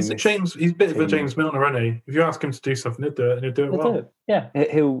 He's pulling. He's a bit of a James Milner, isn't he? If you ask him to do something, he'll do it, and he'll do it well. Yeah,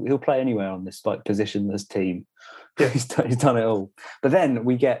 he'll play anywhere on this like positionless team. Yeah, he's done it all. But then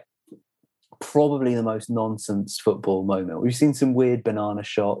we get probably the most nonsense football moment. We've seen some weird banana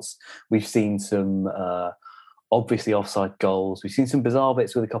shots. We've seen some obviously offside goals. We've seen some bizarre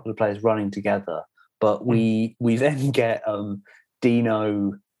bits with a couple of players running together. But we then get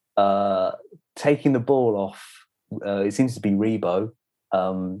Dino taking the ball off. It seems to be Rebo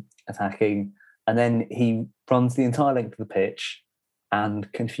attacking, and then he runs the entire length of the pitch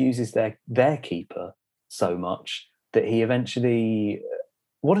and confuses their keeper so much that he eventually.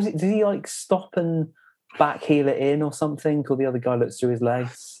 What is it? Did he like stop and back heel it in or something? Or the other guy looks through his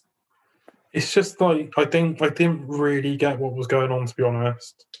legs? It's just like I didn't really get what was going on, to be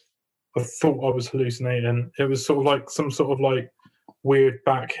honest. I thought I was hallucinating. It was sort of like some sort of like weird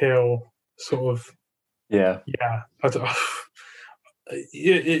back heel sort of. Yeah.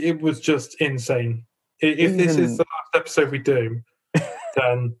 It was just insane. If this is the last episode we do,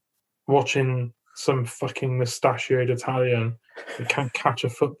 then watching some fucking mustachioed Italian who can't catch a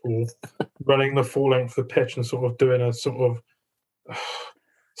football running the full length of the pitch and sort of doing a sort of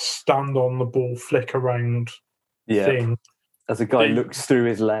stand on the ball flick around thing. As a guy looks through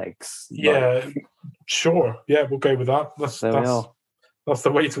his legs. Yeah, sure. Yeah, we'll go with that. That's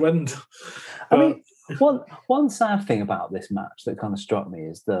the way to end. I mean, one sad thing about this match that kind of struck me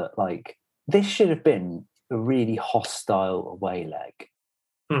is that like this should have been a really hostile away leg,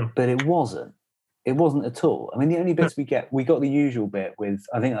 but it wasn't. It wasn't at all. I mean, the only bits we got the usual bit with,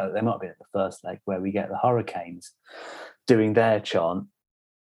 I think they might have been at the first leg where we get the Hurricanes doing their chant.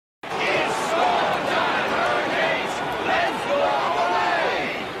 It's storm time, Hurricanes! Let's go all the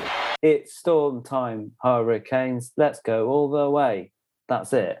way! It's storm time, Hurricanes. Let's go all the way.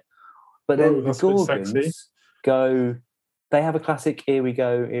 That's it. But then the Gorgons go, they have a classic, here we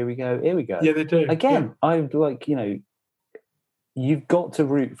go, here we go, here we go. Yeah, they do. Again, I'm like, you've got to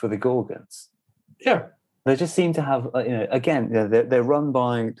root for the Gorgons. Yeah, they just seem to have, again, they're run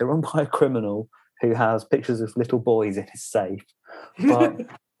by a criminal who has pictures of little boys in his safe, but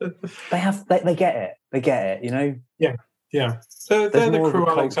they get it. They get it, Yeah. They're the crew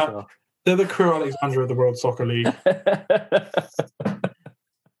Alexander. They're the crew Alexander of the World Soccer League.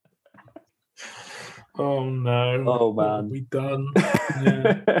 Oh no! Oh man, what have we done?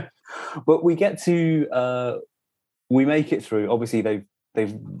 Yeah. But we get to we make it through. Obviously, they've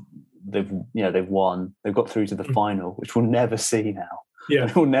won. They've got through to the final, which we'll never see now. Yeah,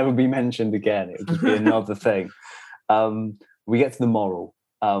 it will never be mentioned again. It will just be another thing. We get to the moral,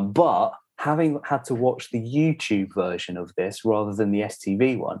 but having had to watch the YouTube version of this rather than the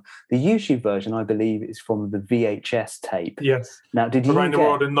STV one, the YouTube version, I believe, is from the VHS tape. Yes. Now, did you Around the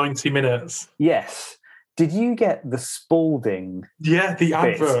World in 90 minutes? Yes. Did you get the Spalding? Yeah, the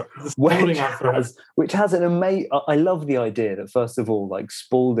advert. The Spalding advert. Which has an amazing... I love the idea that, first of all, like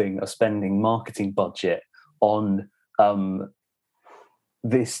Spalding are spending marketing budget on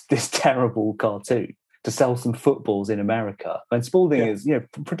this terrible cartoon to sell some footballs in America. And Spalding is,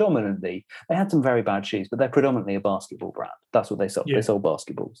 predominantly... They had some very bad shoes, but they're predominantly a basketball brand. That's what they sold. Yeah. They sold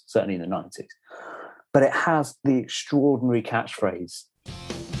basketballs, certainly in the 90s. But it has the extraordinary catchphrase...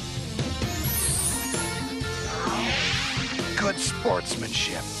 Good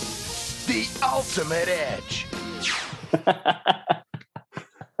sportsmanship. The ultimate edge.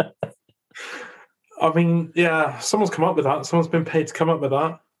 I mean, yeah, someone's come up with that. Someone's been paid to come up with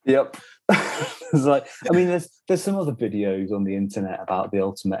that. Yep. It's like, I mean, there's some other videos on the internet about the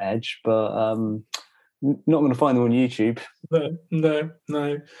ultimate edge, but not going to find them on YouTube. No.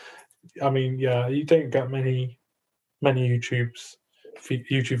 I mean, yeah, you don't get many YouTube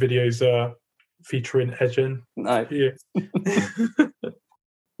videos featuring edging. No. Yeah.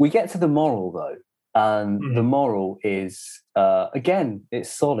 We get to the moral though, and the moral is again,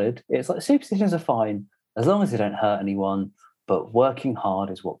 it's solid. It's like superstitions are fine as long as they don't hurt anyone, but working hard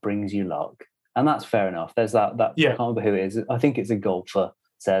is what brings you luck, and that's fair enough. There's that. Yeah. I can't remember who it is. I think it's a golfer.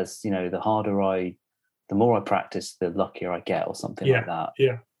 Says, you know, the more I practice, the luckier I get, or something like that.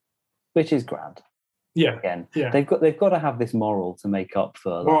 Yeah. Which is grand. Yeah. Again, Yeah. they've got to have this moral to make up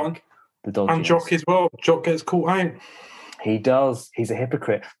for the dodginess. And Jock as well. Jock gets caught out. He does. He's a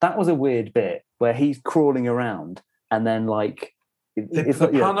hypocrite. That was a weird bit where he's crawling around and then like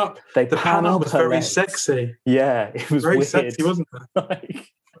The pan up was very legs. sexy. Yeah, it was Very weird. sexy, wasn't it? Like,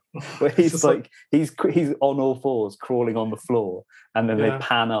 where he's like he's on all fours crawling on the floor, and then they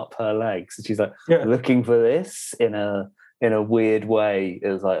pan up her legs, and she's like looking for this in a weird way. It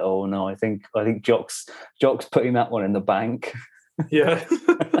was like, oh no, I think Jock's putting that one in the bank. Yeah.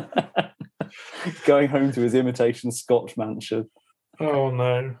 Going home to his imitation Scotch mansion. Oh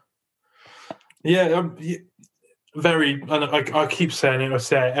no. Yeah, very. And I keep saying it. I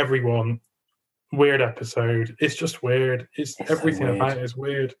say it, everyone. Weird episode. It's just weird. It's everything so weird. about it is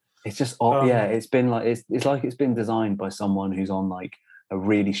weird. It's just it's been like it's like it's been designed by someone who's on like a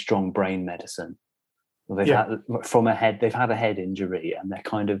really strong brain medicine. They've had a head injury, and they're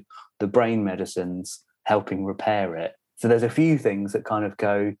kind of the brain medicine's helping repair it. So there's a few things that kind of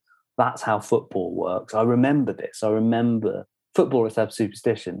go, that's how football works. I remember this. I remember footballers have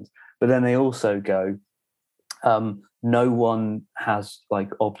superstitions, but then they also go, no one has like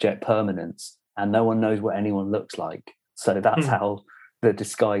object permanence, and no one knows what anyone looks like. So that's how the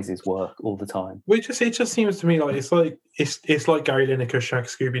disguises work all the time. It just seems to me like it's like Gary Lineker, Shag,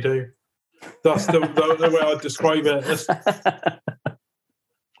 Scooby Doo. That's the way I describe it.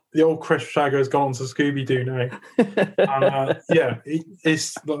 The old Chris Shagger has gone to Scooby Doo now, and that's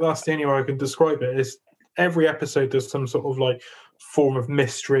the only way I can describe it. Is every episode there's some sort of like form of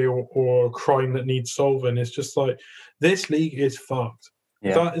mystery or crime that needs solving. It's just like this league is fucked.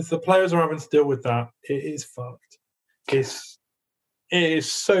 Yeah. If the players are having to deal with that, it is fucked. It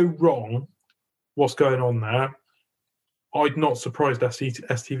is so wrong what's going on there. I'm not surprised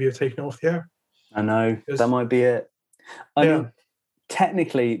STV have taken it off the air. I know. That might be it. I mean,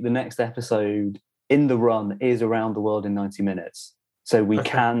 technically, the next episode in the run is Around the World in 90 Minutes. So we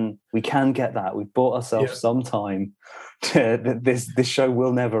can get that. We've bought ourselves some time. This show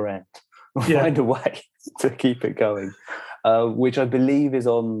will never end. We'll find a way to keep it going, which I believe is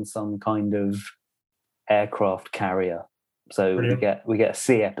on some kind of aircraft carrier. So we get a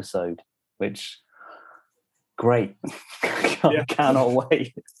sea episode, which great. Cannot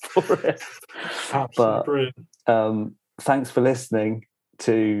wait for it. Absolutely brilliant. Thanks for listening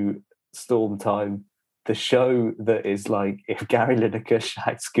to Storm Time, the show that is like if Gary Lineker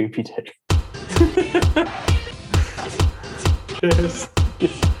shagged Scooby Doo. Cheers.